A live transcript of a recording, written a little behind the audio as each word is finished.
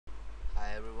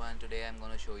everyone, today I'm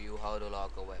gonna show you how to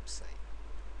log a website.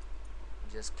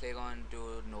 Just click on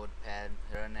to notepad,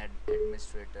 run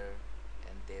administrator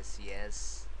and this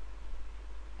yes,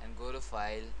 and go to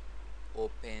file,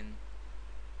 open,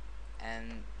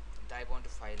 and type onto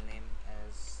file name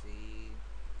as the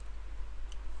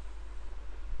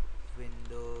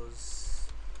Windows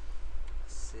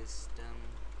System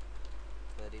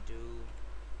 32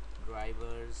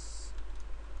 drivers,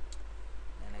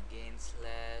 and again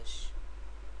slash,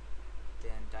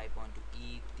 then type onto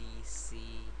etc,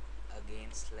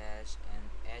 again slash, and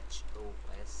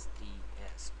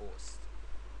hosts,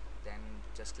 then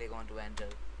just click on to enter,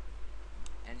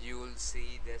 and you will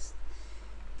see this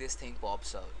thing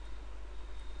pops out.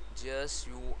 Just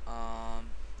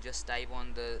type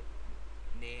on the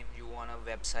name you want a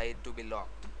website to be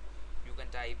locked. You can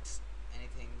type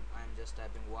anything. I'm just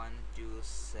typing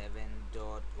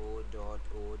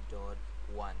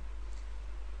 127.0.0.1,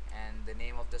 and the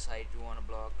name of the site you want to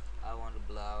block. I want to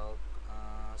block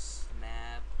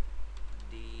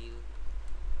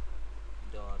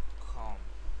snapdeal.com.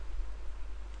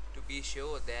 To be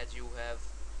sure that you have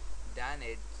done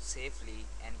it safely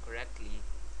and correctly,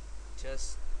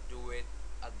 just do it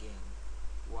again.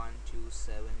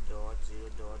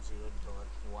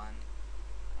 127.0.0.1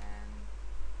 and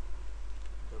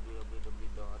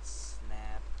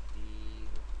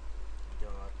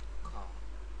www.snapdeal.com.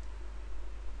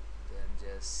 Then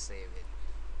just save it.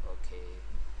 Okay.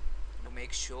 To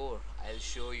make sure, I'll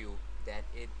show you that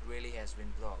it really has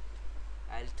been blocked.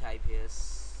 I'll type here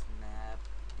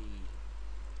Snapdeal.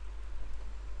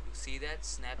 You see that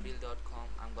snapdeal.com?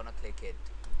 I'm gonna click it.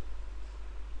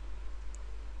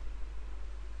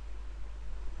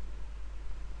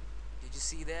 Did you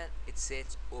see that? It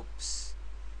says oops,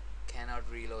 cannot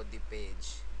reload the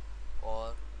page.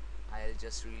 Or I'll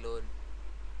just reload,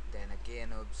 then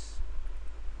again oops.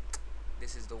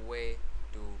 This is the way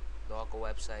to lock a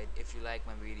website. If you like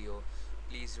my video,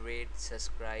 please rate,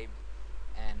 subscribe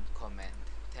and comment.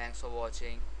 Thanks for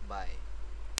watching. Bye.